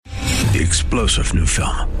the explosive new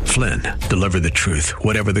film, Flynn, Deliver the Truth,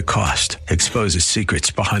 Whatever the Cost, exposes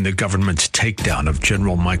secrets behind the government's takedown of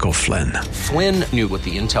General Michael Flynn. Flynn knew what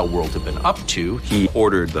the intel world had been up to. He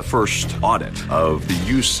ordered the first audit of the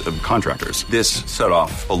use of contractors. This set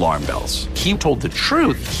off alarm bells. He told the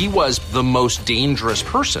truth. He was the most dangerous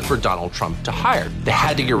person for Donald Trump to hire. They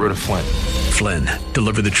had to get rid of Flynn. Flynn,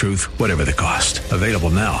 Deliver the Truth, Whatever the Cost. Available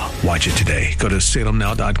now. Watch it today. Go to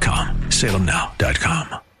salemnow.com.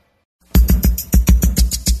 salemnow.com.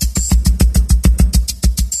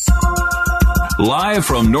 Live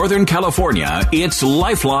from Northern California, it's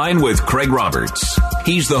Lifeline with Craig Roberts.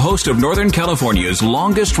 He's the host of Northern California's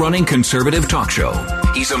longest-running conservative talk show.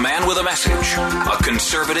 He's a man with a message, a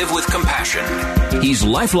conservative with compassion. He's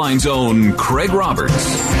Lifeline's own Craig Roberts.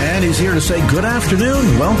 And he's here to say good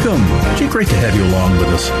afternoon. Welcome. Gee, great to have you along with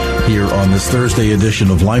us here on this Thursday edition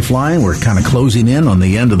of Lifeline. We're kind of closing in on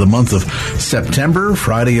the end of the month of September.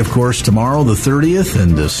 Friday, of course, tomorrow, the 30th,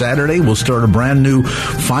 and Saturday we'll start a brand new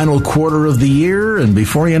final quarter of the year. And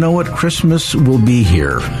before you know it, Christmas will be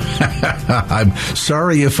here. I'm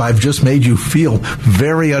sorry if I've just made you feel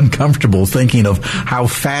very uncomfortable thinking of how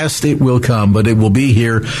fast it will come, but it will be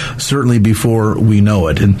here certainly before we know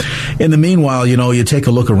it. And in the meanwhile, you take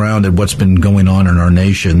a look around at what's been going on in our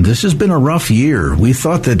nation. This has been a rough year. We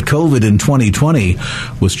thought that COVID in 2020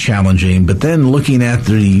 was challenging, but then looking at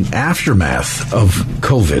the aftermath of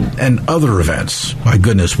COVID and other events, my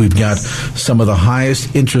goodness, we've got some of the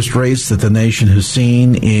highest interest rates that the nation has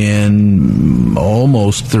seen in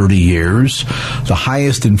almost 30 years, the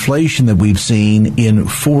highest inflation that we've seen in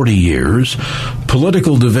 40 years,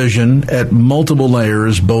 political division at multiple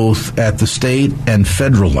layers, both at the state and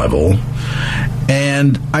federal level.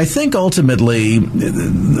 And I think ultimately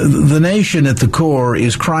the nation at the core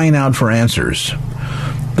is crying out for answers.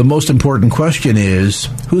 The most important question is,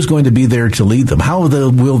 who's going to be there to lead them? How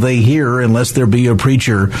will they hear unless there be a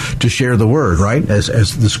preacher to share the word, right?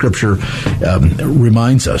 As the scripture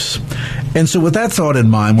reminds us. And so with that thought in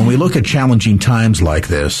mind, when we look at challenging times like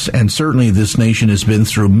this, and certainly this nation has been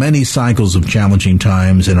through many cycles of challenging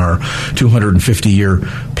times in our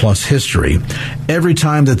 250-year-plus history, every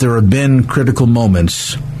time that there have been critical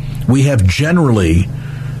moments, we have generally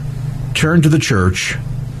turned to the church,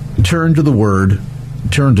 turned to the word,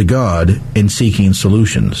 turn to God in seeking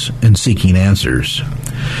solutions and seeking answers.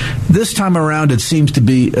 This time around, it seems to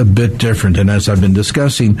be a bit different. And as I've been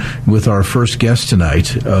discussing with our first guest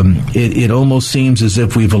tonight, it almost seems as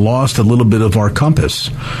if we've lost a little bit of our compass.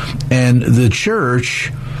 And the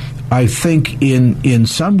church, I think, in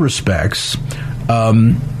some respects,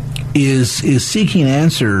 is seeking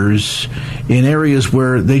answers in areas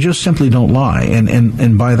where they just simply don't lie.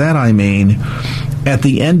 And by that I mean, at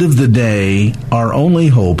the end of the day, our only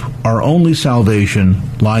hope, our only salvation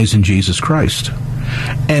lies in Jesus Christ.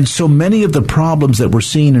 And so many of the problems that we're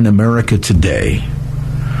seeing in America today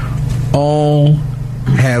all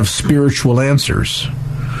have spiritual answers.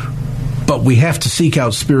 But we have to seek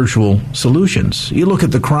out spiritual solutions. You look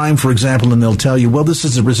at the crime, for example, and they'll tell you, well, this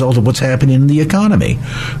is a result of what's happening in the economy.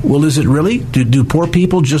 Well, is it really? Do poor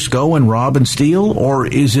people just go and rob and steal? Or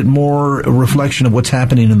is it more a reflection of what's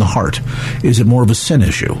happening in the heart? Is it more of a sin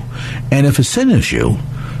issue? And if a sin issue,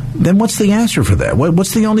 then what's the answer for that?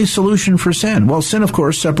 What's the only solution for sin? Well, sin, of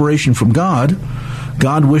course, separation from God.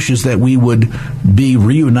 God wishes that we would be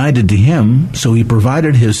reunited to Him, so He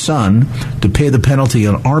provided His Son to pay the penalty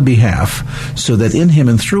on our behalf, so that in Him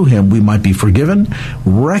and through Him we might be forgiven,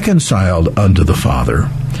 reconciled unto the Father.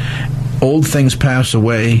 Old things pass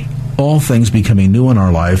away, all things becoming new in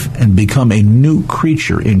our life, and become a new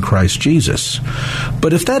creature in Christ Jesus.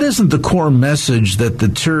 But if that isn't the core message that the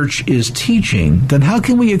church is teaching, then how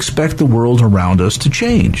can we expect the world around us to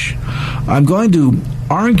change? I'm going to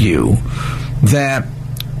argue that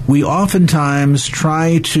we oftentimes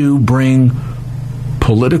try to bring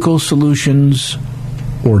political solutions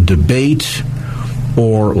or debate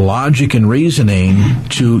or logic and reasoning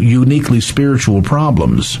to uniquely spiritual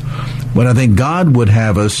problems, when I think God would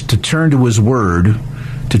have us to turn to His Word,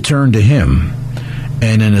 to turn to Him,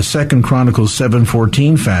 and in a 2 Chronicles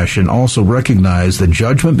 7:14 fashion also recognize that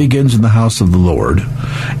judgment begins in the house of the Lord,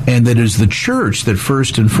 and that it is the church that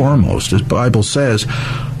first and foremost, as the Bible says,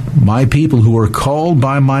 my people who are called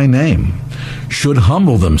by my name should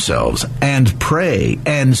humble themselves and pray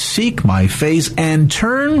and seek my face and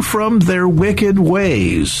turn from their wicked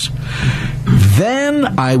ways.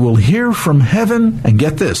 Then I will hear from heaven, and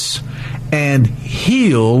get this, and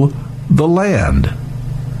heal the land.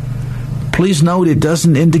 Please note, it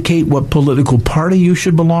doesn't indicate what political party you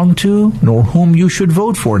should belong to, nor whom you should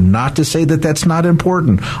vote for. Not to say that that's not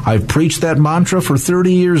important. I've preached that mantra for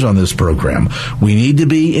 30 years on this program. We need to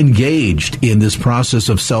be engaged in this process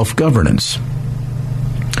of self-governance.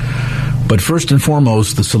 But first and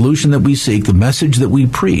foremost, the solution that we seek, the message that we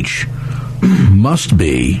preach, must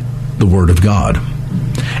be the Word of God.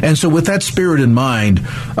 And so with that spirit in mind,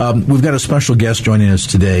 we've got a special guest joining us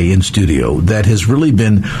today in studio that has really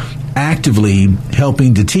been actively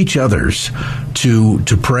helping to teach others to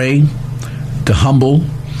pray, to humble,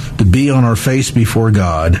 to be on our face before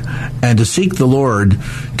God, and to seek the Lord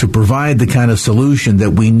to provide the kind of solution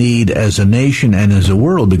that we need as a nation and as a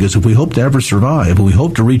world, because if we hope to ever survive, if we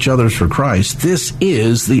hope to reach others for Christ, this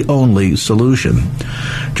is the only solution.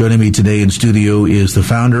 Joining me today in studio is the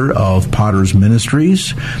founder of Potter's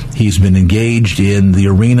Ministries. He's been engaged in the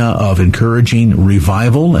arena of encouraging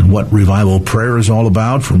revival and what revival prayer is all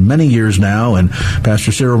about for many years now. And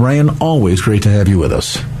Pastor Cyril Ryan, always great to have you with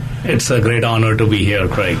us. It's a great honor to be here,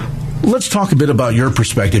 Craig. Let's talk a bit about your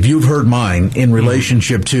perspective. You've heard mine in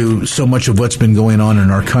relationship to so much of what's been going on in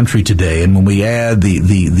our country today. And when we add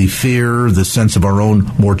the fear, the sense of our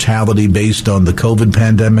own mortality based on the COVID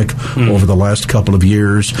pandemic over the last couple of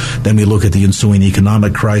years, then we look at the ensuing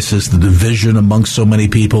economic crisis, the division amongst so many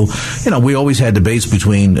people. You know, we always had debates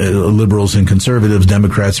between liberals and conservatives,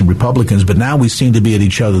 Democrats and Republicans, but now we seem to be at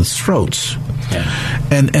each other's throats. Yeah.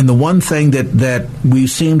 And the one thing that we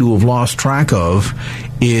seem to have lost track of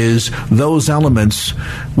is those elements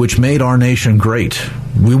which made our nation great.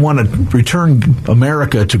 We want to return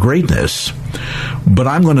America to greatness, but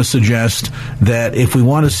I'm going to suggest that if we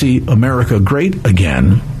want to see America great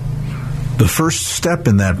again, the first step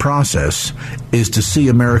in that process is to see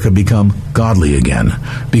America become godly again,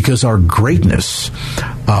 because our greatness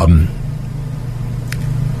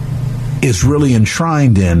is really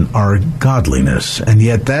enshrined in our godliness, and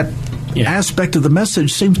yet that aspect of the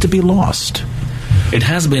message seems to be lost. It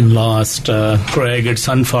has been lost, Craig. It's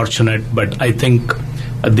unfortunate, but I think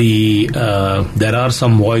there are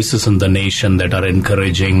some voices in the nation that are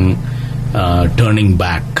encouraging turning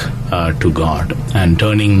back to God and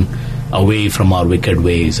turning away from our wicked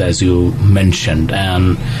ways, as you mentioned.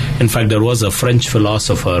 And in fact, there was a French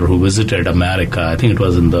philosopher who visited America. I think it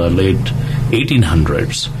was in the late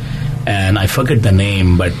 1800s. And I forget the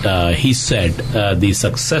name, but he said the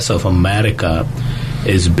success of America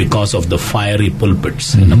is because of the fiery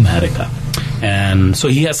pulpits in America. And so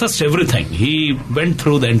he assessed everything. He went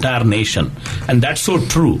through the entire nation. And that's so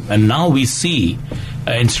true. And now we see,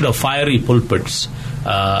 instead of fiery pulpits,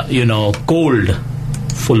 cold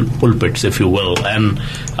pulpits, if you will. And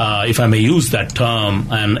if I may use that term,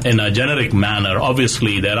 and in a generic manner,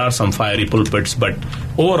 obviously there are some fiery pulpits, but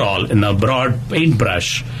overall, in a broad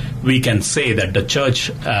paintbrush, we can say that the church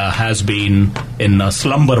has been in a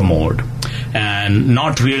slumber mode and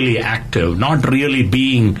not really active, not really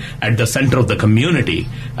being at the center of the community,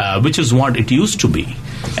 which is what it used to be.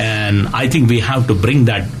 And I think we have to bring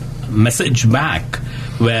that message back,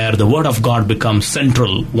 where the Word of God becomes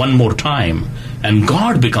central one more time, and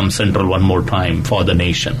God becomes central one more time for the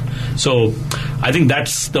nation. So I think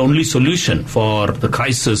that's the only solution for the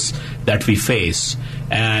crisis that we face.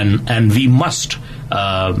 And we must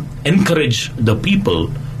encourage the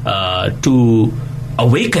people to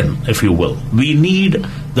awaken, if you will. We need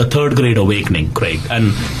the third great awakening, Craig.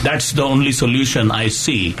 And that's the only solution I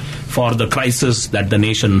see for the crisis that the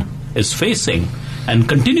nation is facing and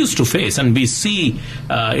continues to face. And we see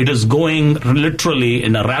it is going literally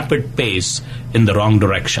in a rapid pace in the wrong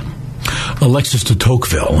direction. Alexis de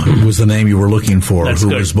Tocqueville was the name you were looking for, That's who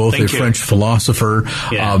good. was both Thank a you. French philosopher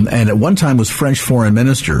Yeah. and at one time was French foreign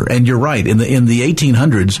minister. And you're right, in the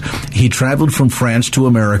 1800s, he traveled from France to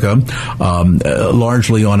America,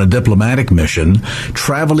 largely on a diplomatic mission,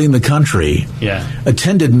 traveling the country,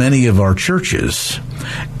 attended many of our churches,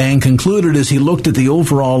 and concluded, as he looked at the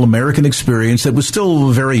overall American experience that was still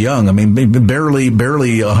very young, I mean, barely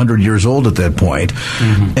 100 years old at that point,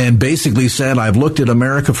 and basically said, I've looked at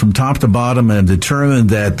America from top to bottom and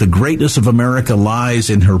determined that the greatness of America lies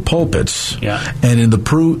in her pulpits and in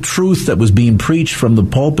the truth that was being preached from the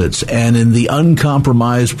pulpits and in the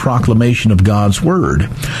uncompromised proclamation of God's Word.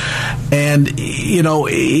 And, you know,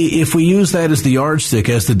 if we use that as the yardstick,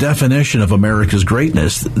 as the definition of America's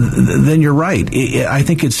greatness, then you're right. I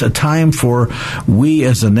think it's a time for we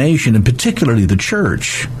as a nation, and particularly the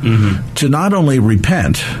church, to not only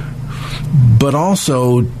repent, but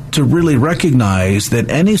also to really recognize that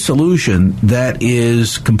any solution that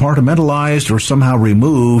is compartmentalized or somehow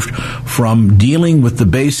removed from dealing with the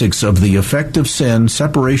basics of the effect of sin,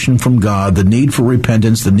 separation from God, the need for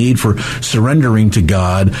repentance, the need for surrendering to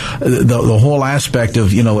God, the whole aspect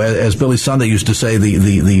of, as Billy Sunday used to say,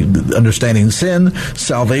 the understanding sin,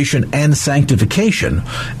 salvation, and sanctification,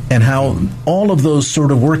 and how all of those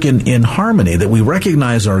sort of work in harmony, that we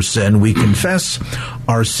recognize our sin, we confess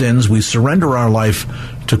our sins, we surrender our life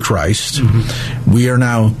to Christ. Mm-hmm. We are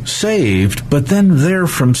now saved, but then there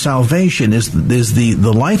from salvation is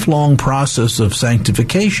the lifelong process of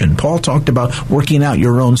sanctification. Paul talked about working out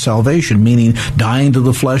your own salvation, meaning dying to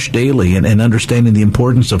the flesh daily and understanding the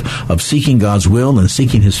importance of seeking God's will and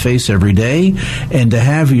seeking His face every day, and to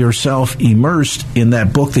have yourself immersed in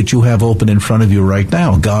that book that you have open in front of you right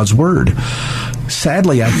now, God's Word.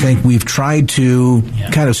 Sadly, I think we've tried to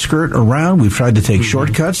kind of skirt around. We've tried to take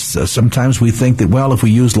shortcuts. Sometimes we think that, well, if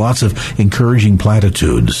we use lots of encouraging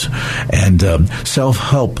platitudes and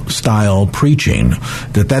self-help style preaching,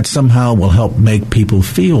 that somehow will help make people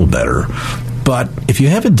feel better. But if you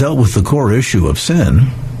haven't dealt with the core issue of sin,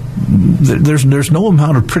 there's no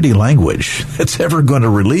amount of pretty language that's ever going to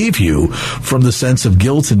relieve you from the sense of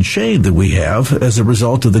guilt and shame that we have as a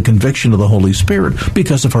result of the conviction of the Holy Spirit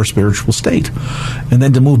because of our spiritual state. And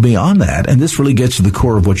then to move beyond that, and this really gets to the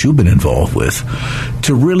core of what you've been involved with,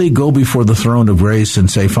 to really go before the throne of grace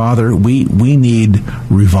and say, Father, we need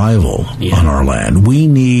revival on our land. We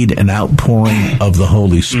need an outpouring of the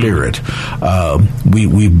Holy Spirit.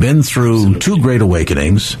 We've been through two great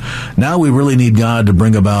awakenings. Now we really need God to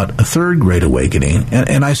bring about a third great awakening.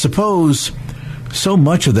 And I suppose so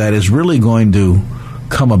much of that is really going to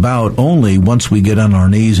come about only once we get on our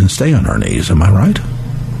knees and stay on our knees. Am I right?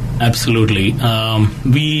 Absolutely.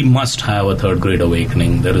 We must have a third great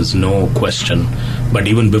awakening. There is no question. But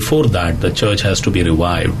even before that, the church has to be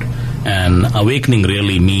revived. And awakening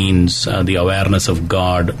really means the awareness of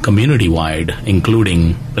God community-wide,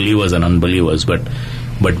 including believers and unbelievers. But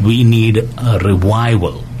we need a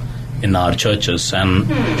revival in our churches, and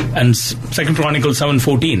 2 Chronicles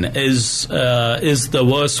 7:14 is the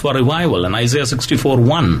verse for revival, and Isaiah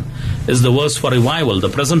 64:1 is the verse for revival. The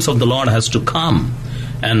presence of the Lord has to come,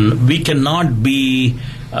 and we cannot be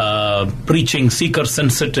preaching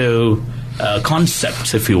seeker-sensitive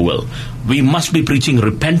concepts, if you will. We must be preaching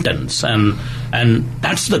repentance, and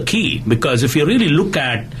that's the key, because if you really look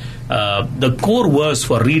at the core verse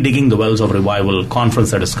for Redigging the Wells of Revival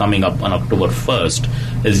conference that is coming up on October 1st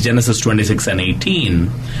is Genesis 26 and 18.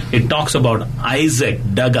 It talks about Isaac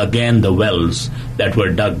dug again the wells that were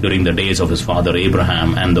dug during the days of his father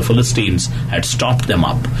Abraham, and the Philistines had stopped them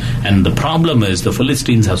up. And the problem is the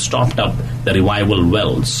Philistines have stopped up the revival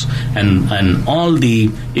wells, and all the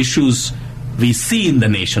issues we see in the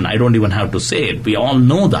nation, I don't even have to say it, we all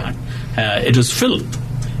know that. It is filth.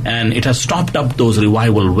 And it has stopped up those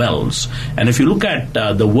revival wells. And if you look at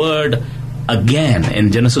the word again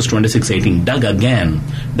in Genesis 26:18, dug again,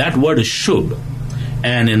 that word is shub.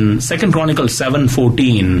 And in 2 Chronicles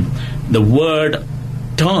 7:14, the word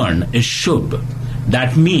turn is shub.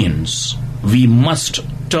 That means we must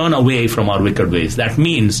turn away from our wicked ways. That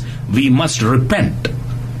means we must repent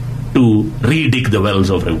to redig the wells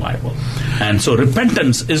of revival. And so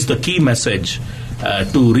repentance is the key message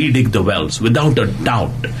to redig the wells, without a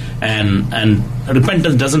doubt. And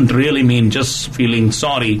repentance doesn't really mean just feeling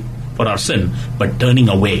sorry for our sin, but turning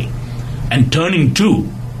away and turning to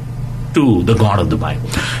the God of the Bible.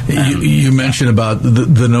 You mentioned about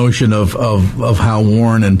the notion of how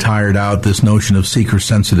worn and tired out this notion of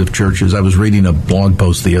seeker-sensitive churches. I was reading a blog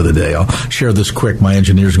post the other day. I'll share this quick. My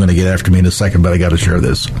engineer's going to get after me in a second, but I got to share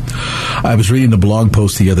this. I was reading a blog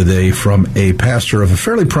post the other day from a pastor of a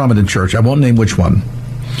fairly prominent church. I won't name which one.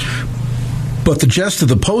 But the gist of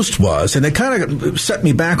the post was, and it kind of set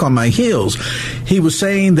me back on my heels, he was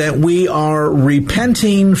saying that we are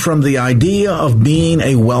repenting from the idea of being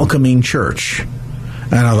a welcoming church.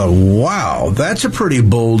 And I thought, wow, that's a pretty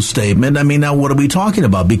bold statement. I mean, now what are we talking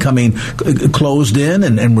about? Becoming closed in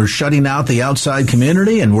and we're shutting out the outside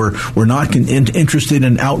community and we're not interested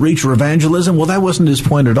in outreach or evangelism? Well, that wasn't his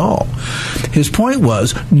point at all. His point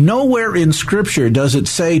was, nowhere in Scripture does it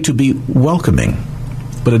say to be welcoming.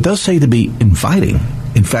 But it does say to be inviting.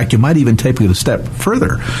 In fact, you might even take it a step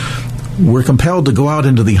further. We're compelled to go out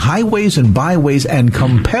into the highways and byways and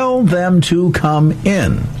compel them to come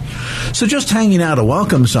in. So just hanging out a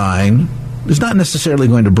welcome sign is not necessarily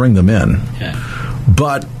going to bring them in. Yeah.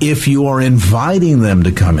 But if you are inviting them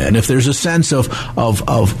to come in, if there's a sense of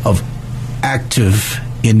active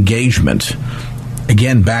engagement,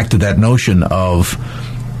 again, back to that notion of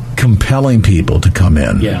compelling people to come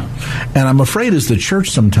in. Yeah. And I'm afraid as the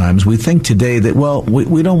church sometimes we think today that, well,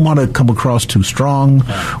 we don't want to come across too strong.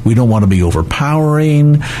 We don't want to be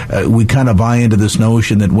overpowering. We kind of buy into this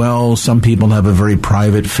notion that, well, some people have a very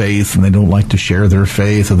private faith and they don't like to share their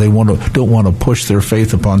faith, or they don't want to push their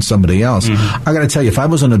faith upon somebody else. Mm-hmm. I got to tell you, if I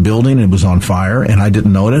was in a building and it was on fire and I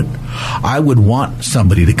didn't know it, I would want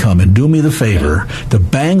somebody to come and do me the favor to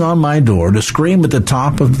bang on my door, to scream at the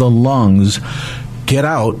top of the lungs, get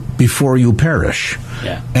out before you perish.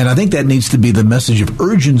 Yeah. And I think that needs to be the message of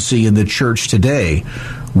urgency in the church today.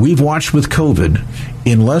 We've watched with COVID,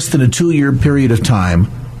 in less than a 2-year period of time,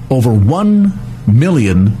 over 1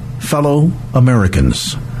 million fellow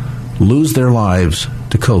Americans lose their lives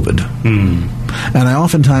to COVID. And I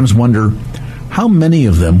oftentimes wonder how many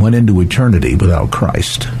of them went into eternity without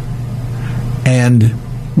Christ. And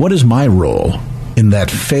what is my role in that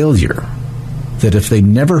failure, that if they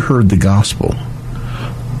never heard the gospel,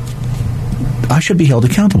 I should be held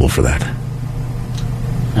accountable for that?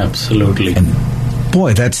 Absolutely. And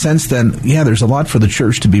boy, that sense then, there's a lot for the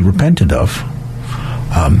church to be repentant of.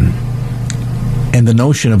 And the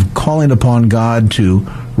notion of calling upon God to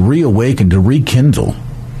reawaken, to rekindle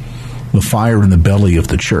the fire in the belly of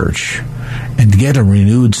the church and to get a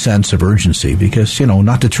renewed sense of urgency. Because,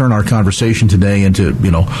 not to turn our conversation today into,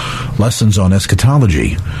 lessons on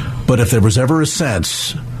eschatology, but if there was ever a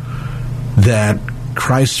sense that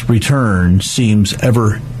Christ's return seems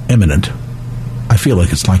ever imminent, I feel like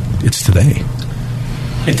it's today.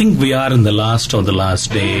 I think we are in the last of the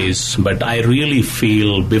last days, but I really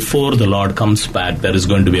feel before the Lord comes back, there is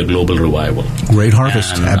going to be a global revival. Great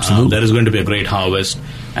harvest, and, absolutely. There is going to be a great harvest,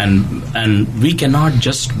 and we cannot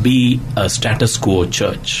just be a status quo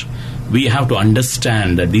church. We have to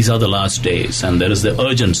understand that these are the last days, and there is the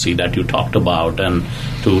urgency that you talked about, and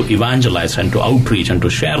to evangelize and to outreach and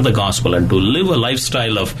to share the gospel and to live a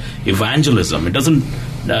lifestyle of evangelism. It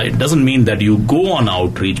doesn't mean that you go on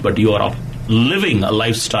outreach, but you are living a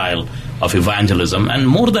lifestyle of evangelism. And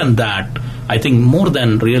more than that, I think more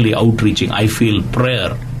than really outreaching, I feel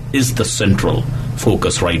prayer is the central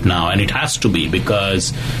focus right now, and it has to be,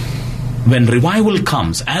 because when revival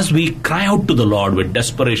comes, as we cry out to the Lord with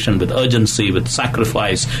desperation, with urgency, with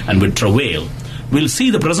sacrifice, and with travail, we'll see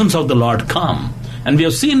the presence of the Lord come. And we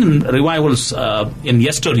have seen in revivals in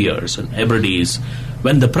yesteryears, in Hebrides,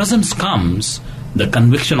 when the presence comes, the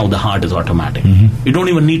conviction of the heart is automatic. Mm-hmm. You don't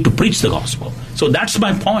even need to preach the gospel. So that's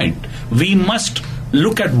my point. We must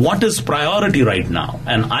look at what is priority right now.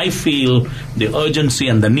 And I feel the urgency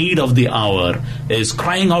and the need of the hour is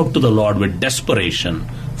crying out to the Lord with desperation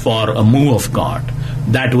for a move of God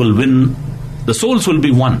that will win. The souls will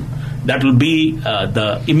be won. That will be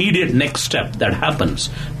the immediate next step that happens.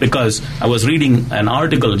 Because I was reading an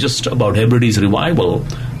article just about Hebrides revival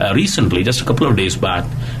recently, just a couple of days back,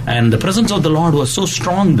 and the presence of the Lord was so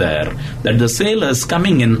strong there that the sailors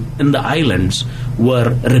coming in the islands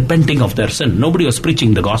were repenting of their sin. Nobody was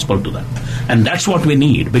preaching the gospel to them. And that's what we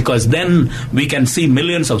need, because then we can see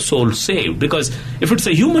millions of souls saved. Because if it's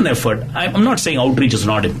a human effort, I'm not saying outreach is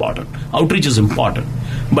not important. Outreach is important.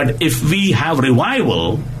 But if we have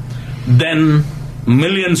revival, then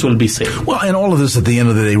millions will be saved. Well, and all of this at the end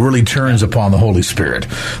of the day really turns upon the Holy Spirit.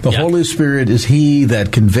 The Holy Spirit is He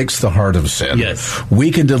that convicts the heart of sin. Yes. We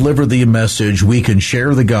can deliver the message, we can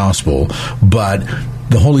share the gospel, but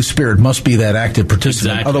the Holy Spirit must be that active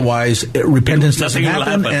participant. Exactly. Otherwise, repentance doesn't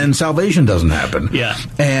happen and salvation doesn't happen. Yeah.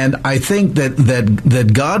 And I think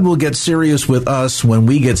that God will get serious with us when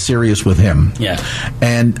we get serious with Him. Yeah.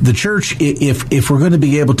 And the church, if we're going to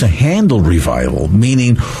be able to handle revival,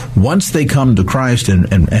 meaning once they come to Christ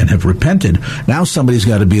and have repented, now somebody's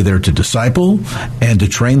got to be there to disciple and to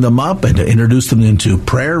train them up and to introduce them into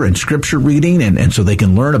prayer and scripture reading, and so they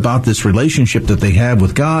can learn about this relationship that they have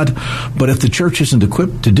with God. But if the church isn't equipped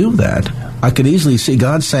to do that, I could easily see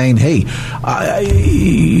God saying, hey,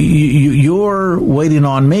 you're waiting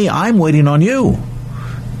on me, I'm waiting on you.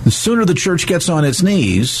 The sooner the church gets on its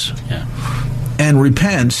knees and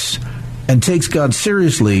repents and takes God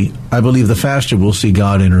seriously, I believe the faster we'll see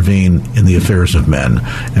God intervene in the affairs of men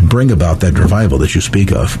and bring about that revival that you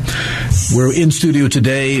speak of. We're in studio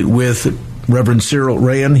today with Reverend Cyril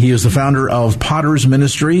Rayan. He is the founder of Potter's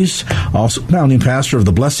Ministries, also founding pastor of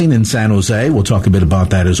The Blessing in San Jose. We'll talk a bit about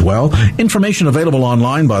that as well. Information available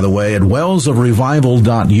online, by the way, at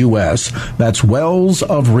wellsofrevival.us. That's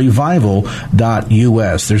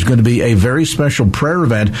wellsofrevival.us. There's going to be a very special prayer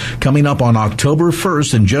event coming up on October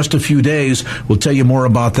 1st in just a few days. We'll tell you more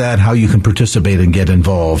about that, how you can participate and get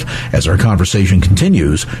involved as our conversation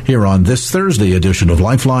continues here on this Thursday edition of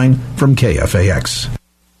Lifeline from KFAX.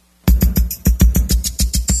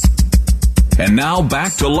 And now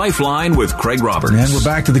back to Lifeline with Craig Roberts. And we're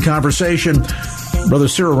back to the conversation. Brother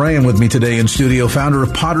Cyril Rayan with me today in studio, founder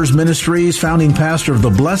of Potter's Ministries, founding pastor of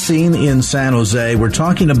The Blessing in San Jose. We're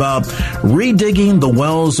talking about redigging the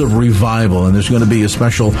wells of revival, and there's going to be a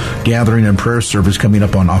special gathering and prayer service coming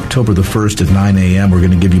up on October the 1st at 9 a.m. We're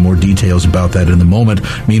going to give you more details about that in a moment.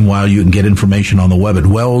 Meanwhile, you can get information on the web at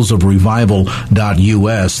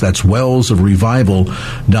wellsofrevival.us. That's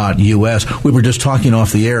wellsofrevival.us. We were just talking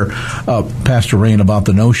off the air, Pastor Rayan, about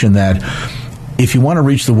the notion that if you want to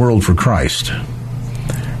reach the world for Christ,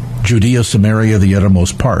 Judea, Samaria, the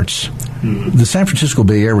uttermost parts, the San Francisco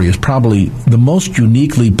Bay Area is probably the most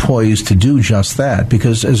uniquely poised to do just that,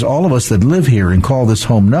 because as all of us that live here and call this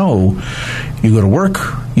home know, you go to work,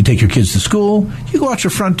 you take your kids to school, you go out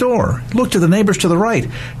your front door, look to the neighbors to the right.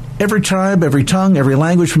 Every tribe, every tongue, every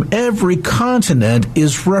language from every continent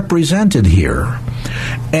is represented here.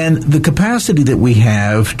 And the capacity that we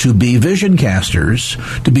have to be vision casters,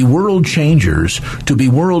 to be world changers, to be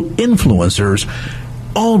world influencers,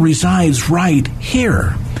 all resides right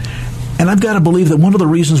here. And I've got to believe that one of the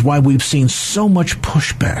reasons why we've seen so much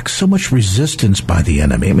pushback, so much resistance by the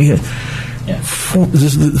enemy,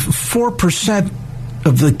 4%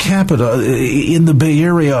 of the capita in the Bay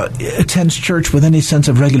Area attends church with any sense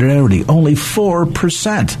of regularity. Only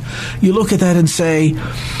 4%. You look at that and say,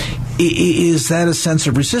 is that a sense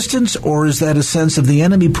of resistance, or is that a sense of the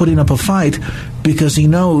enemy putting up a fight because he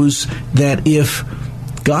knows that if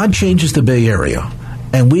God changes the Bay Area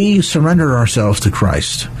and we surrender ourselves to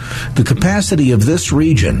Christ, the capacity of this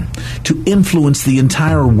region to influence the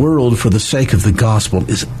entire world for the sake of the gospel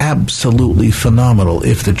is absolutely phenomenal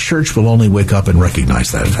if the church will only wake up and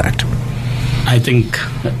recognize that fact. I think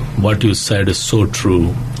what you said is so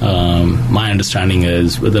true. My understanding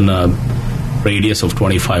is within a radius of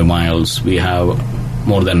 25 miles, we have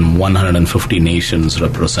more than 150 nations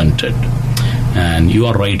represented. And you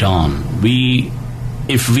are right on.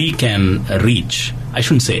 If we can reach, I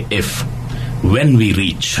shouldn't say if, when we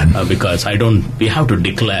reach, because we have to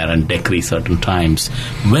declare and decree certain times.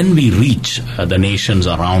 When we reach the nations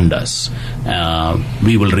around us,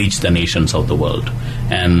 we will reach the nations of the world.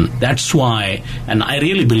 And that's why, and I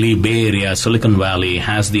really believe Bay Area, Silicon Valley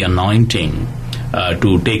has the anointing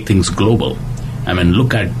to take things global. I mean,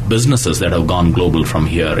 look at businesses that have gone global from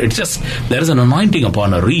here. It's just, there is an anointing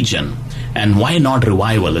upon a region. And why not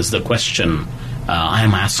revival is the question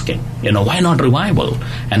I'm asking. Why not revival?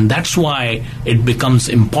 And that's why it becomes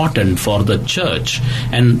important for the church.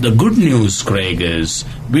 And the good news, Craig, is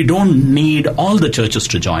we don't need all the churches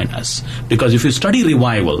to join us. Because if you study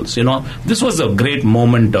revivals, this was a great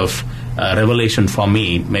moment of revelation for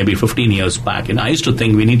me maybe 15 years back. I used to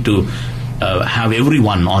think we need to have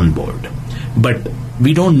everyone on board. But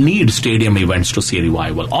we don't need stadium events to see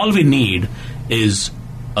revival. All we need is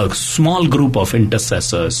a small group of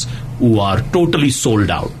intercessors who are totally sold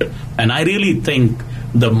out. And I really think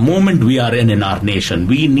the moment we are in our nation,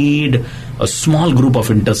 we need a small group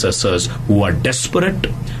of intercessors who are desperate,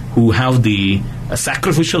 who have the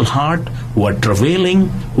sacrificial heart, who are travailing,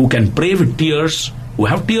 who can pray with tears, who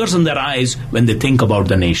have tears in their eyes when they think about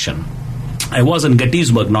the nation. I was in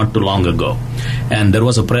Gettysburg not too long ago, and there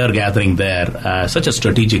was a prayer gathering there, such a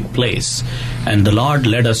strategic place. And the Lord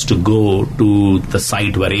led us to go to the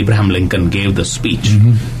site where Abraham Lincoln gave the speech.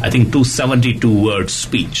 I think 272-word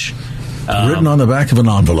speech. Written on the back of an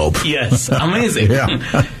envelope. Yes, amazing.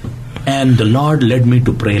 Yeah. And the Lord led me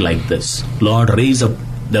to pray like this. Lord, raise up.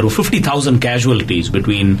 There were 50,000 casualties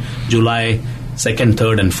between July 2nd,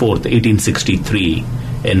 3rd, and 4th, 1863.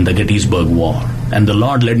 In the Gettysburg War. And the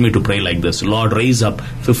Lord led me to pray like this. Lord, raise up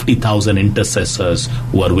 50,000 intercessors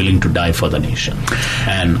who are willing to die for the nation.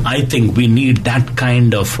 And I think we need that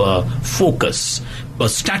kind of focus. But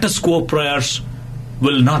status quo prayers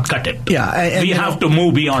will not cut it. Yeah, and we have to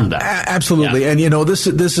move beyond that. Absolutely. Yeah. And, this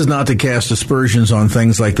is not to cast aspersions on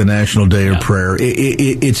things like the National Day of Prayer.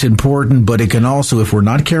 It's important, but it can also, if we're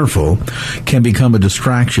not careful, can become a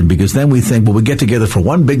distraction, because then we think, well, we get together for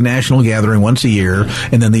one big national gathering once a year,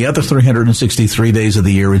 and then the other 363 days of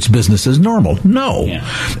the year, it's business as normal. No. Yeah.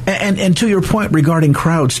 And to your point regarding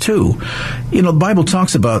crowds, too, the Bible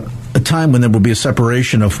talks about a time when there will be a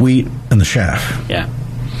separation of wheat and the chaff. Yeah.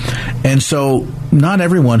 And so not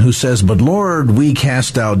everyone who says, but Lord, we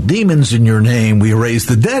cast out demons in your name, we raise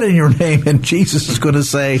the dead in your name, and Jesus is going to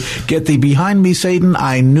say, get thee behind me, Satan,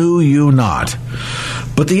 I knew you not.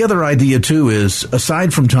 But the other idea, too, is,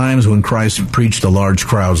 aside from times when Christ preached to large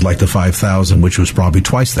crowds like the 5,000, which was probably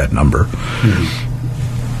twice that number,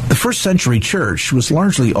 the first century church was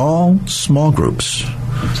largely all small groups.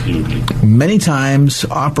 Absolutely. Many times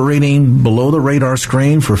operating below the radar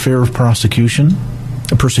screen for fear of prosecution.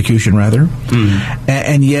 persecution rather.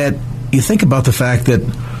 And yet, you think about the fact that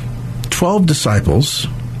 12 disciples,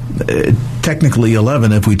 technically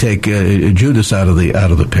 11 if we take Judas out of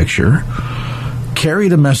the picture,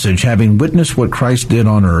 carried a message, having witnessed what Christ did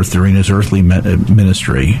on earth during his earthly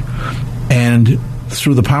ministry, and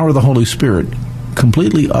through the power of the Holy Spirit,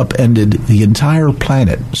 completely upended the entire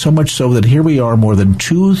planet, so much so that here we are more than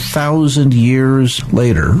 2,000 years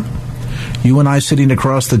later, you and I sitting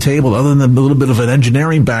across the table, other than a little bit of an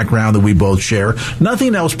engineering background that we both share,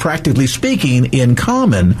 nothing else practically speaking in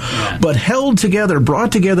common, but held together,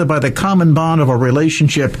 brought together by the common bond of our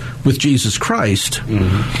relationship with Jesus Christ.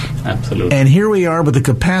 Absolutely. And here we are with the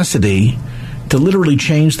capacity to literally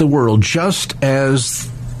change the world, just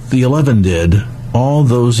as the 11 did all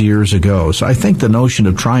those years ago. So I think the notion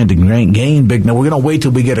of trying to gain big... Now, we're going to wait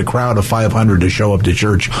till we get a crowd of 500 to show up to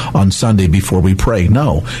church on Sunday before we pray.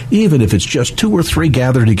 No. Even if it's just 2 or 3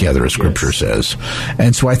 gathered together, as Scripture says.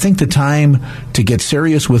 And so I think the time to get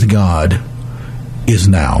serious with God is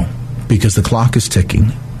now, because the clock is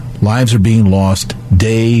ticking. Lives are being lost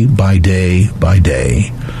day by day by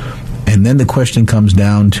day. And then the question comes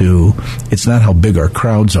down to, it's not how big our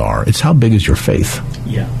crowds are, it's how big is your faith?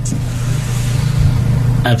 Yeah.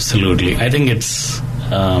 Absolutely. I think it's,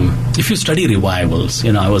 if you study revivals,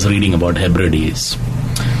 I was reading about Hebrides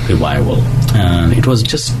revival, and it was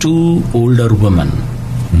just 2 older women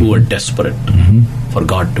who were desperate for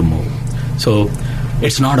God to move. So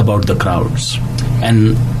it's not about the crowds.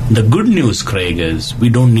 And the good news, Craig, is we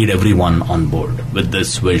don't need everyone on board with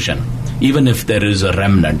this vision. Even if there is a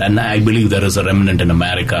remnant, and I believe there is a remnant in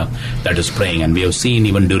America that is praying, and we have seen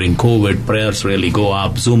even during COVID, prayers really go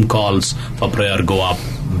up, Zoom calls for prayer go up,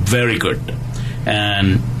 very good.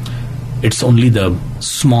 And it's only the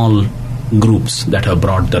small groups that have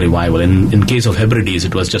brought the revival. In case of Hebrides,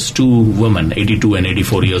 it was just 2 women, 82 and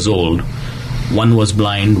 84 years old. One was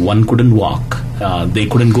blind, one couldn't walk. They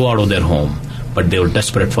couldn't go out of their home, but they were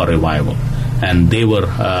desperate for revival. And they were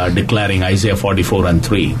declaring Isaiah 44 and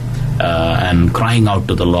 3. And crying out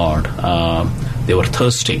to the Lord. They were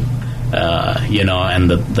thirsting, and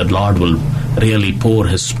the Lord will really pour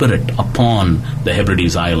His Spirit upon the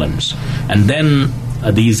Hebrides Islands. And then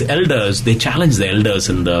these elders, they challenged the elders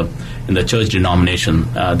in the church denomination.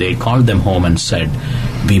 They called them home and said,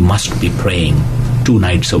 we must be praying 2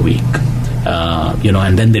 nights a week.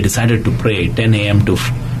 And then they decided to pray 10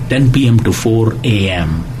 p.m. to 4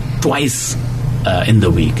 a.m. twice in the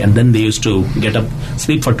week. And then they used to get up,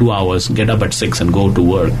 sleep for 2 hours, get up at 6 and go to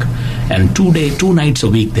work. And 2 nights a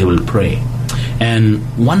week they will pray. And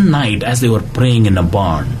one night as they were praying in a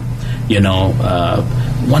barn,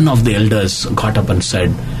 one of the elders got up and said,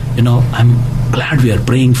 I'm glad we are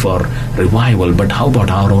praying for revival, but how about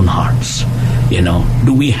our own hearts?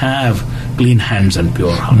 Do we have clean hands and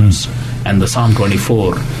pure hearts? And the Psalm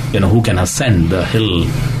 24, who can ascend the hill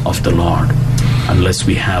of the Lord unless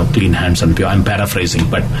we have clean hands and pure. I'm paraphrasing,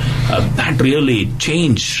 but that really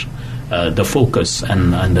changed the focus,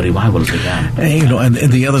 and the revival began. And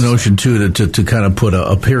the other notion too, to kind of put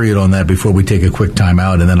a period on that before we take a quick time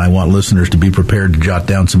out, and then I want listeners to be prepared to jot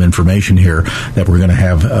down some information here that we're going to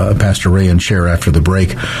have Pastor Ray and share after the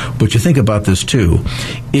break. But you think about this too.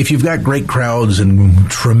 If you've got great crowds and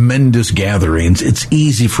tremendous gatherings, it's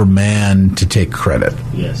easy for man to take credit.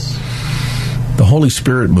 Yes. The Holy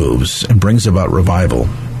Spirit moves and brings about revival,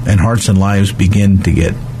 and hearts and lives begin to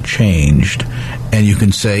get changed. And you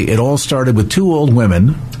can say it all started with 2 old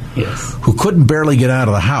women who couldn't barely get out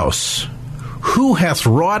of the house. Who hath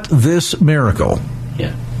wrought this miracle?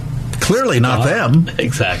 Yeah. Clearly not them.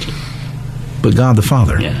 Exactly. But God the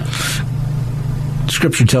Father. Yeah.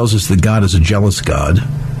 Scripture tells us that God is a jealous God.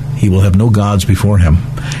 He will have no gods before Him.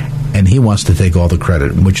 And He wants to take all the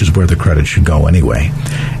credit, which is where the credit should go anyway.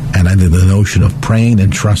 And I think the notion of praying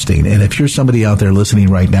and trusting. And if you're somebody out there listening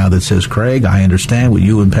right now that says, Craig, I understand what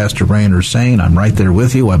you and Pastor Brian are saying. I'm right there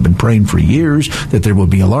with you. I've been praying for years that there will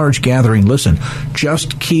be a large gathering. Listen,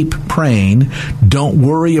 just keep praying. Don't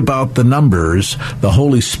worry about the numbers. The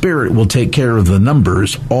Holy Spirit will take care of the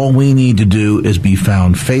numbers. All we need to do is be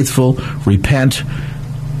found faithful, repent,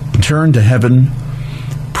 turn to heaven,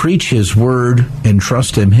 preach His word, and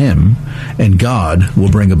trust in Him, and God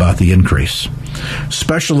will bring about the increase.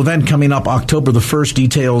 Special event coming up October the 1st.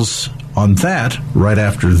 Details on that right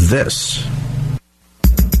after this.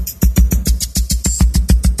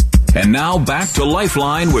 And now back to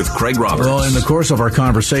Lifeline with Craig Roberts. Well, in the course of our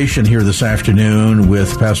conversation here this afternoon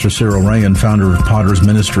with Pastor Cyril Rayan, founder of Potter's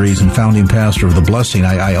Ministries and founding pastor of The Blessing,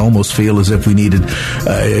 I almost feel as if we needed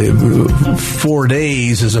 4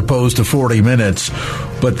 days as opposed to 40 minutes.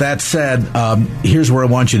 But that said, here's where I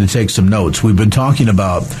want you to take some notes. We've been talking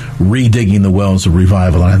about redigging the wells of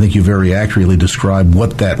revival, and I think you very accurately described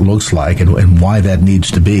what that looks like and why that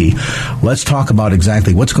needs to be. Let's talk about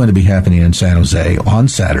exactly what's going to be happening in San Jose on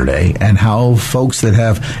Saturday, and how folks that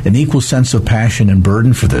have an equal sense of passion and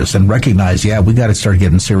burden for this and recognize, we got to start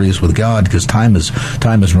getting serious with God because time is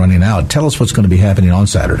running out. Tell us what's going to be happening on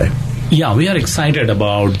Saturday. Yeah, we are excited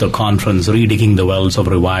about the conference, Redigging the Wells of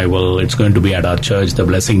Revival. It's going to be at our church, the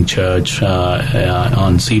Blessing Church,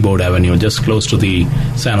 on Seaboard Avenue, just close to the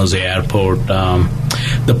San Jose airport.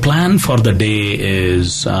 The plan for the day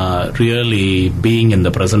is really being in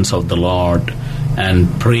the presence of the Lord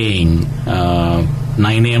and praying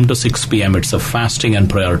 9 a.m. to 6 p.m. It's a fasting and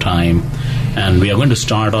prayer time. And we are going to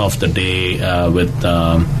start off the day with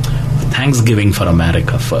Thanksgiving for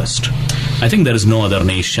America first. I think there is no other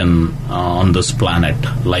nation on this planet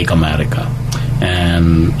like America.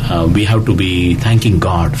 And we have to be thanking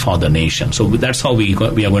God for the nation. So that's how we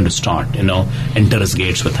are going to start, enter his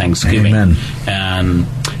gates with thanksgiving. Amen.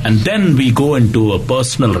 And then we go into a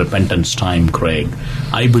personal repentance time, Craig.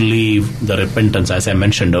 I believe the repentance, as I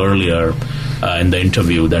mentioned earlier in the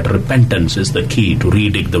interview, that repentance is the key to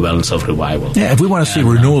redig the wells of revival. Yeah, if we want to see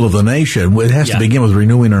renewal of the nation, it has to begin with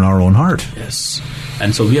renewing in our own heart. Yes.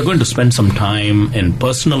 And so we are going to spend some time in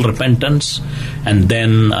personal repentance, and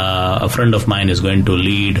then a friend of mine is going to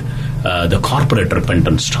lead the corporate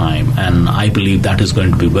repentance time, and I believe that is going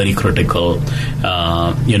to be very critical.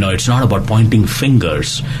 It's not about pointing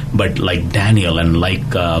fingers, but like Daniel and like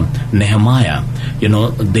Nehemiah,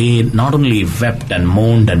 they not only wept and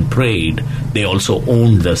moaned and prayed, they also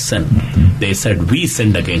owned the sin. Mm-hmm. They said, we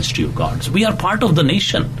sinned against you, God. So we are part of the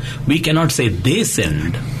nation. We cannot say they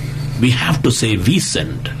sinned. We have to say we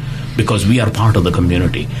sinned because we are part of the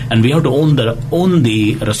community, and we have to own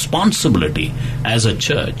the responsibility as a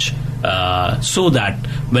church so that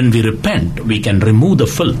when we repent, we can remove the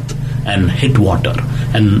filth and hit water.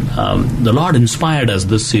 And the Lord inspired us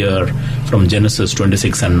this year from Genesis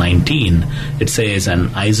 26 and 19. It says, and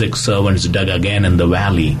Isaac's servants dug again in the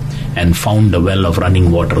valley and found a well of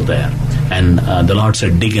running water there. And the Lord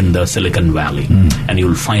said, dig in the Silicon Valley, and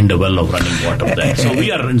you'll find a well of running water there. So we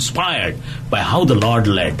are inspired by how the Lord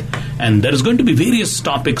led. And there is going to be various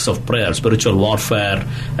topics of prayer: spiritual warfare,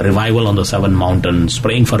 revival on the 7 mountains,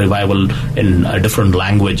 praying for revival in different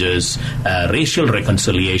languages, racial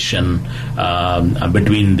reconciliation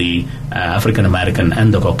between the African American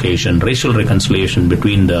and the Caucasian, racial reconciliation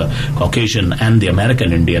between the Caucasian and the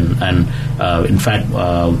American Indian. And in fact,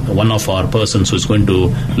 one of our persons who is going to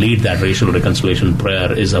lead that racial reconciliation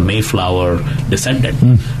prayer is a Mayflower descendant.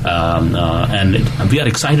 And we are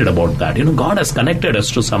excited about that. God has connected us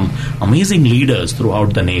to some amazing leaders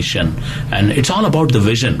throughout the nation. And it's all about the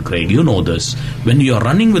vision, Craig. You know this. When you are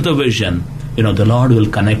running with a vision, the Lord will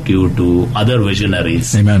connect you to other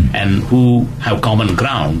visionaries. Amen. And who have common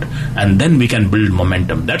ground, and then we can build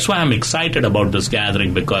momentum. That's why I'm excited about this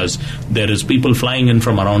gathering, because there is people flying in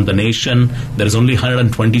from around the nation. There is only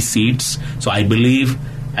 120 seats, so I believe,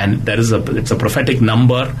 and it's a prophetic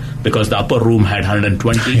number because the upper room had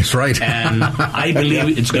 120. That's right. And I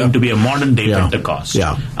believe it's going to be a modern day Pentecost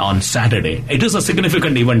on Saturday. It is a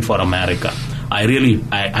significant event for America.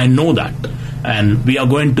 I know that. And we are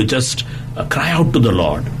going to just cry out to the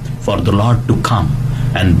Lord for the Lord to come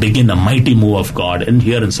and begin a mighty move of God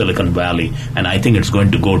here in Silicon Valley. And I think it's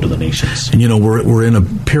going to go to the nations. And we're in a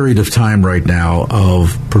period of time right now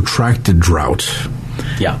of protracted drought.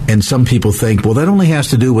 Yeah. And some people think, well, that only has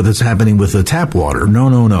to do with what's happening with the tap water.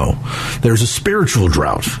 No. There's a spiritual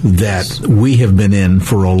drought that we have been in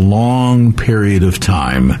for a long period of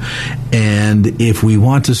time. And if we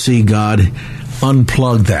want to see God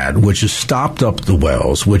unplug that, which has stopped up the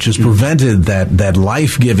wells, which has prevented that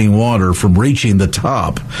life-giving water from reaching the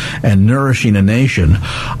top and nourishing a nation,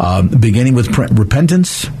 beginning with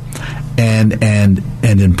repentance and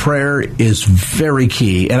in prayer is very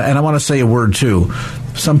key. And I want to say a word too.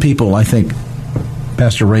 Some people, I think,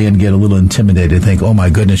 Pastor Rayan, get a little intimidated, think, oh my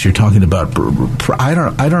goodness, you're talking about, I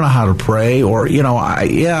don't know how to pray, or,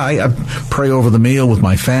 I pray over the meal with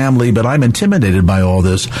my family, but I'm intimidated by all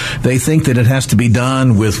this. They think that it has to be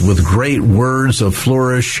done with great words of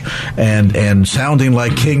flourish and sounding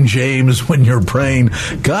like King James when you're praying.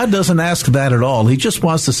 God doesn't ask that at all. He just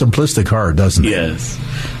wants the simplistic heart, doesn't he? Yes.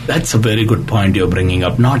 That's a very good point you're bringing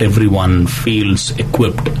up. Not everyone feels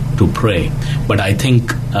equipped to pray, but I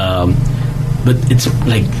think... but it's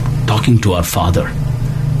like talking to our father,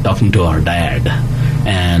 talking to our dad,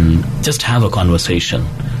 and just have a conversation.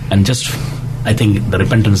 And just, I think the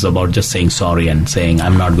repentance is about just saying sorry and saying,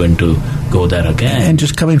 I'm not going to go there again. And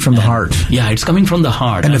just coming from the heart. Yeah, it's coming from the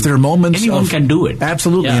heart. And if there are moments anyone can do it.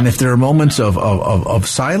 Absolutely. Yeah. And if there are moments of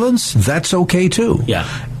silence, that's okay too. Yeah.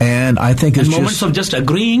 And I think it's moments of just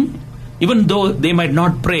agreeing. Even though they might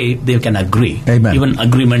not pray, they can agree. Amen. Even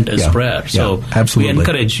agreement is prayer. So we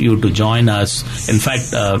encourage you to join us. In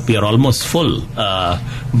fact, we are almost full,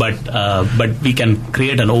 but we can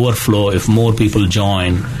create an overflow if more people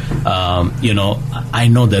join. I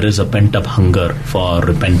know there is a pent-up hunger for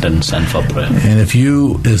repentance and for prayer. And if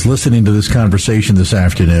you is listening to this conversation this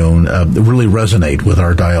afternoon, really resonate with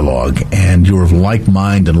our dialogue, and you're of like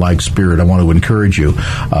mind and like spirit, I want to encourage you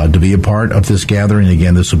to be a part of this gathering.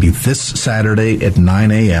 Again, this will be this Saturday at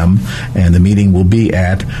 9 a.m., and the meeting will be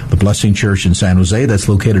at the Blessing Church in San Jose. That's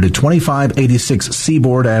located at 2586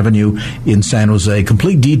 Seaboard Avenue in San Jose.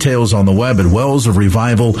 Complete details on the web at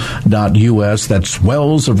wellsofrevival.us. That's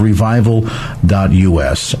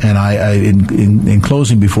wellsofrevival.us. And I in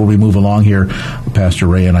closing, before we move along here, Pastor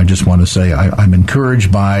Ray, and I just want to say I'm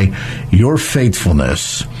encouraged by your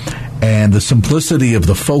faithfulness and the simplicity of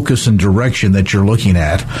the focus and direction that you're looking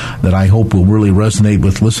at, that I hope will really resonate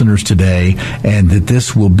with listeners today, and that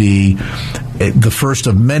this will be the first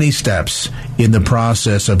of many steps in the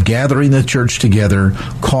process of gathering the church together,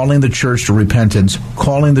 calling the church to repentance,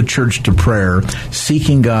 calling the church to prayer,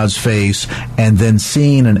 seeking God's face, and then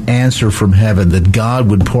seeing an answer from heaven that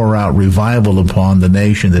God would pour out revival upon the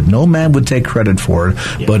nation, that no man would take credit for it,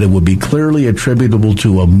 but it would be clearly attributable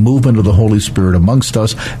to a movement of the Holy Spirit amongst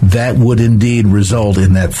us that would indeed result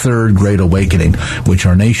in that third great awakening, which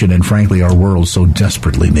our nation and frankly our world so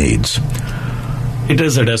desperately needs. It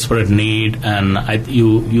is a desperate need, and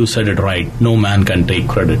you said it right. No man can take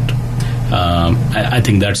credit. I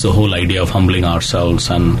think that's the whole idea of humbling ourselves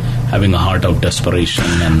and having a heart of desperation.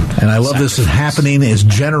 And I love this is happening, is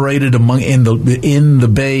generated in the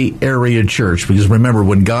Bay Area church, because remember,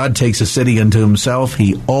 when God takes a city unto himself,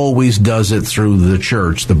 he always does it through the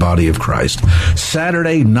church, the body of Christ.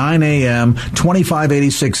 Saturday, 9 a.m.,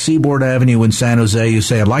 2586 Seaboard Avenue in San Jose. You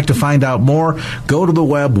say, I'd like to find out more. Go to the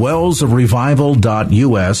web,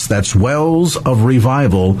 wellsofrevival.us. That's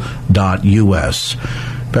wellsofrevival.us.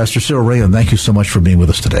 Pastor Cyril Rayan, thank you so much for being with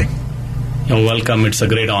us today. You're welcome. It's a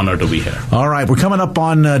great honor to be here. All right, we're coming up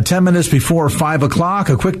on 10 minutes before 5 o'clock.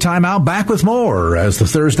 A quick timeout. Back with more as the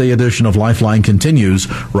Thursday edition of Lifeline continues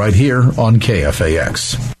right here on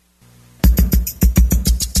KFAX.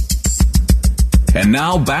 And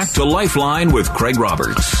now back to Lifeline with Craig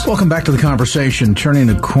Roberts. Welcome back to the conversation. Turning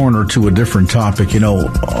a corner to a different topic. You know,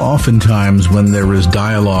 oftentimes when there is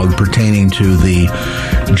dialogue pertaining to the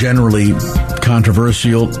generally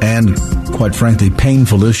controversial and, quite frankly,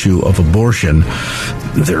 painful issue of abortion,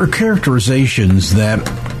 there are characterizations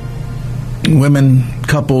that women,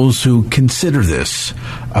 couples who consider this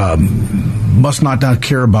must not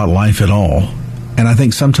care about life at all. And I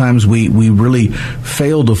think sometimes we really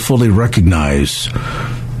fail to fully recognize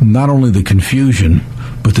not only the confusion,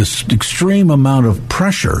 but this extreme amount of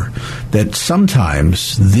pressure that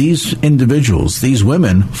sometimes these individuals, these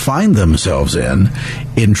women, find themselves in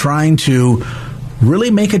trying to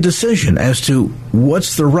really make a decision as to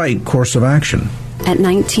what's the right course of action. At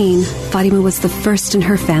 19, Fatima was the first in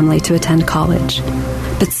her family to attend college.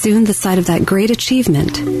 But soon the site of that great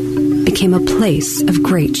achievement became a place of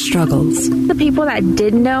great struggles. The people that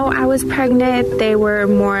did know I was pregnant, they were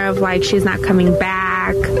more of like, she's not coming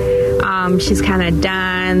back, she's kind of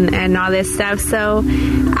done, and all this stuff. So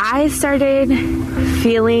I started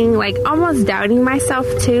feeling like almost doubting myself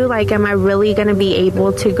too, like, am I really going to be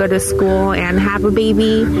able to go to school and have a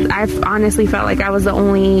baby? I honestly felt like I was the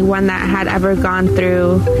only one that had ever gone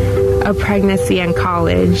through a pregnancy in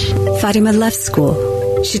college. Fatima left school.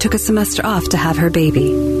 She took a semester off to have her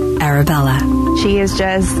baby, Arabella. She is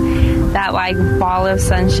just that like ball of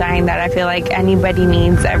sunshine that I feel like anybody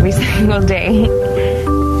needs every single day.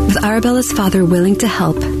 With Arabella's father willing to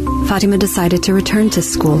help, Fatima decided to return to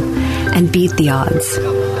school and beat the odds.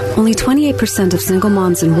 Only 28% of single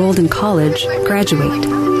moms enrolled in college graduate.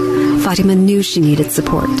 Fatima knew she needed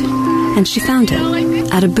support, and she found it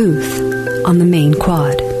at a booth on the main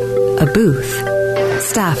quad. A booth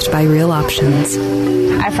staffed by Real Options.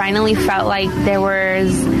 I finally felt like there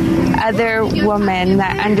was other women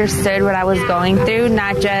that understood what I was going through,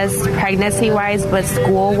 not just pregnancy-wise, but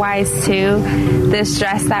school-wise too. The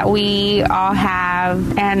stress that we all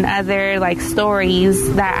have and other like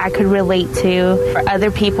stories that I could relate to for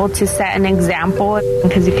other people to set an example,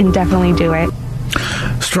 because you can definitely do it.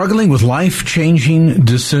 Struggling with life-changing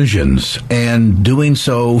decisions and doing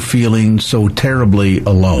so feeling so terribly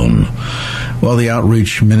alone. Well, the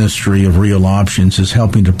outreach ministry of Real Options is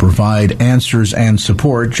helping to provide answers and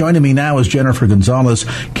support. Joining me now is Jennifer Gonzalez,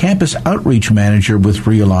 Campus Outreach Manager with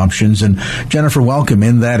Real Options. And Jennifer, welcome.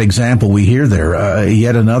 In that example we hear there,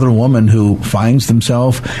 yet another woman who finds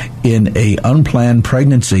themselves in a unplanned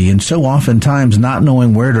pregnancy and so oftentimes not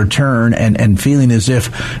knowing where to turn and feeling as if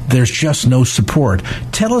there's just no support.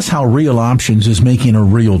 Tell us how Real Options is making a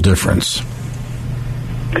real difference.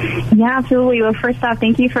 Yeah, absolutely. Well, first off,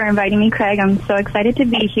 thank you for inviting me, Craig. I'm so excited to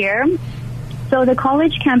be here. So the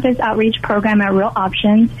College Campus Outreach Program at Real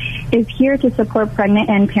Options is here to support pregnant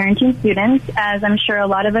and parenting students. As I'm sure a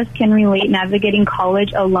lot of us can relate, navigating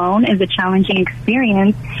college alone is a challenging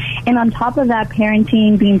experience. And on top of that,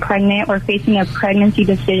 parenting, being pregnant, or facing a pregnancy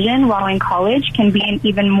decision while in college can be an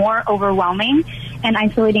even more overwhelming and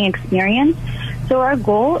isolating experience. So our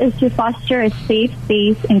goal is to foster a safe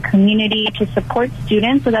space and community to support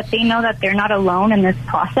students so that they know that they're not alone in this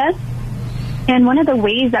process. And one of the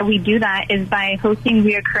ways that we do that is by hosting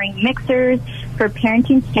reoccurring mixers for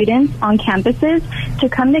parenting students on campuses to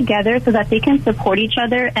come together so that they can support each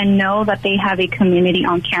other and know that they have a community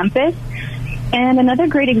on campus. And another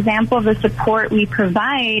great example of the support we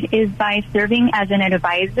provide is by serving as an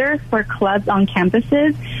advisor for clubs on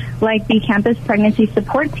campuses, like the Campus Pregnancy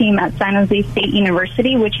Support Team at San Jose State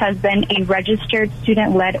University, which has been a registered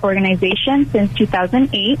student-led organization since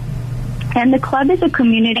 2008. And the club is a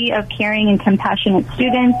community of caring and compassionate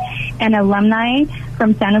students and alumni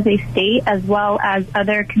from San Jose State, as well as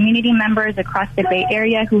other community members across the Bay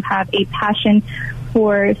Area who have a passion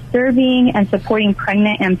for serving and supporting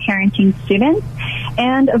pregnant and parenting students.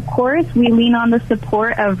 And of course, we lean on the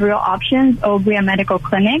support of Real Options, Obria Medical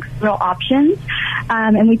Clinics, Real Options,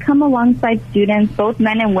 and we come alongside students, both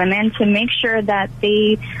men and women, to make sure that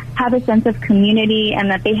they have a sense of community and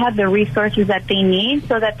that they have the resources that they need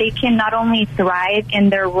so that they can not only thrive in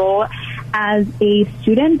their role as a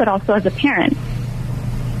student, but also as a parent.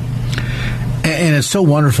 And it's so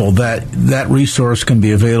wonderful that that resource can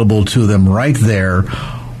be available to them right there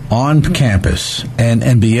on campus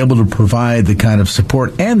and be able to provide the kind of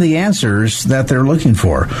support and the answers that they're looking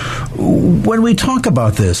for. When we talk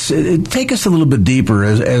about this, take us a little bit deeper.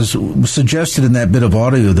 As suggested in that bit of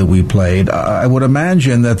audio that we played, I would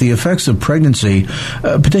imagine that the effects of pregnancy,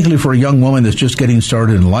 particularly for a young woman that's just getting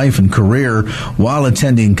started in life and career while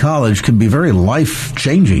attending college, can be very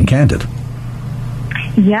life-changing, can't it?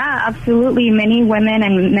 Yeah, absolutely. Many women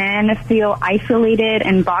and men feel isolated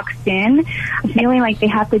and boxed in, feeling like they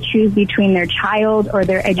have to choose between their child or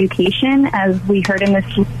their education. As we heard in this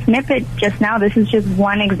snippet just now, this is just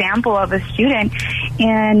one example of a student,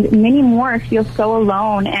 and many more feel so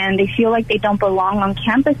alone and they feel like they don't belong on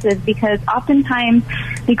campuses because oftentimes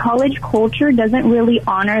the college culture doesn't really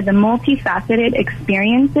honor the multifaceted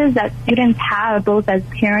experiences that students have both as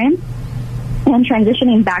parents and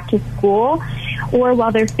transitioning back to school, or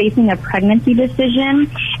while they're facing a pregnancy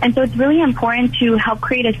decision. And so it's really important to help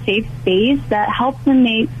create a safe space that helps them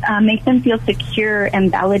make them feel secure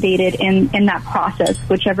and validated in that process,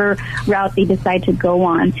 whichever route they decide to go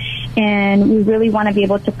on. And we really want to be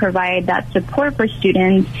able to provide that support for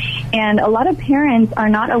students. And a lot of parents are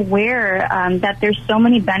not aware that there's so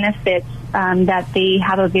many benefits that they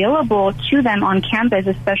have available to them on campus,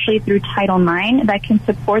 especially through Title IX, that can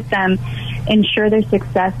support them ensure their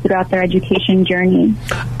success throughout their education journey.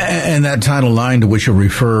 And that Title IX to which you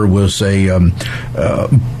refer was a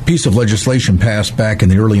piece of legislation passed back in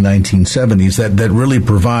the early 1970s that really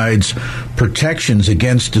provides protections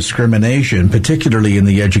against discrimination, particularly in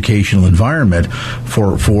the educational environment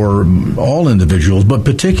for all individuals, but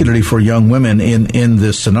particularly for young women in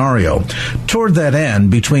this scenario. Toward that end,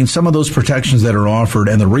 between some of those protections that are offered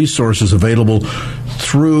and the resources available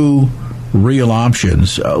through Real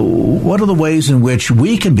Options, what are the ways in which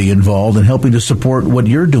we can be involved in helping to support what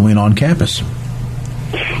you're doing on campus?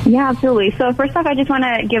 Yeah, absolutely. So first off, I just want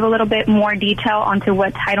to give a little bit more detail onto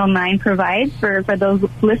what Title IX provides for those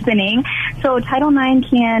listening. So Title IX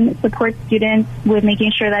can support students with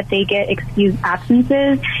making sure that they get excused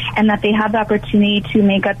absences and that they have the opportunity to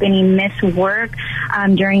make up any missed work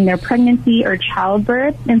during their pregnancy or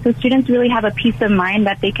childbirth. And so students really have a peace of mind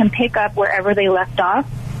that they can pick up wherever they left off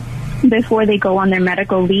before they go on their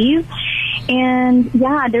medical leave. And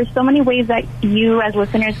yeah, there's so many ways that you as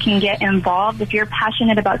listeners can get involved. If you're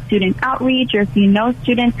passionate about student outreach, or if you know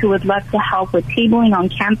students who would love to help with tabling on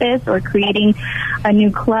campus or creating a new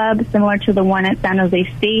club similar to the one at San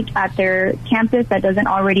Jose State at their campus that doesn't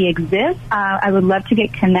already exist, I would love to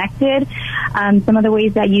get connected. Some of the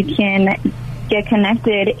ways that you can get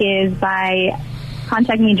connected is by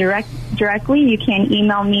contact me directly, you can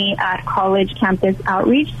email me at College Campus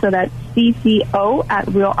Outreach, so that's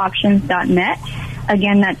cco@realoptions.net.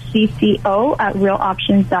 Again, that's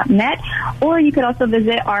cco@realoptions.net. Or you could also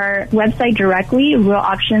visit our website directly,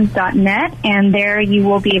 realoptions.net, and there you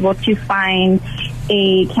will be able to find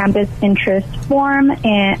a campus interest form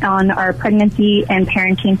on our pregnancy and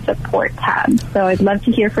parenting support tab. So I'd love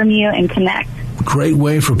to hear from you and connect. Great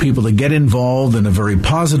way for people to get involved in a very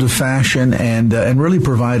positive fashion and really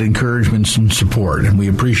provide encouragement and support. And we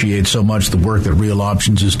appreciate so much the work that Real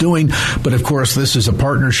Options is doing. But of course, this is a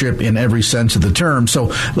partnership in every sense of the term.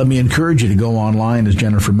 So let me encourage you to go online, as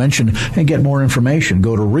Jennifer mentioned, and get more information.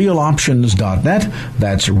 Go to realoptions.net.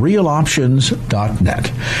 That's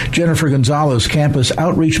realoptions.net. Jennifer Gonzalez, Campus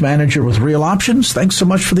Outreach Manager with Real Options. Thanks so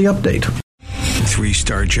much for the update.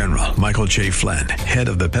 3-star General Michael J. Flynn, head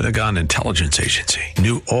of the Pentagon Intelligence Agency,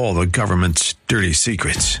 knew all the government's dirty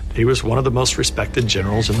secrets. He was one of the most respected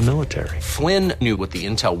generals in the military. Flynn knew what the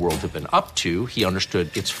intel world had been up to. He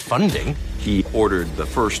understood its funding. He ordered the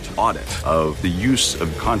first audit of the use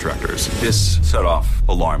of contractors. This set off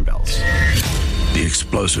alarm bells. The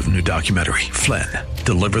explosive new documentary, Flynn,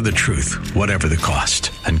 Deliver the Truth, Whatever the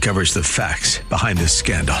Cost, uncovers the facts behind this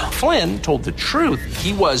scandal. Flynn told the truth.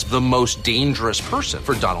 He was the most dangerous person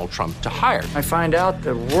for Donald Trump to hire. I find out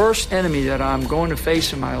the worst enemy that I'm going to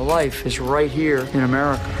face in my life is right here in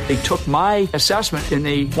America. They took my assessment and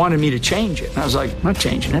they wanted me to change it. And I was like, I'm not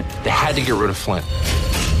changing it. They had to get rid of Flynn.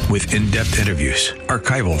 With in-depth interviews,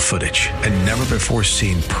 archival footage, and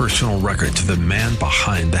never-before-seen personal records of the man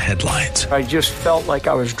behind the headlines. I just felt like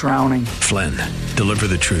I was drowning. Flynn, Deliver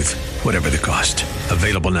the Truth, Whatever the Cost.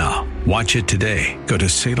 Available now. Watch it today. Go to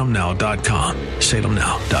salemnow.com.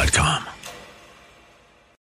 salemnow.com.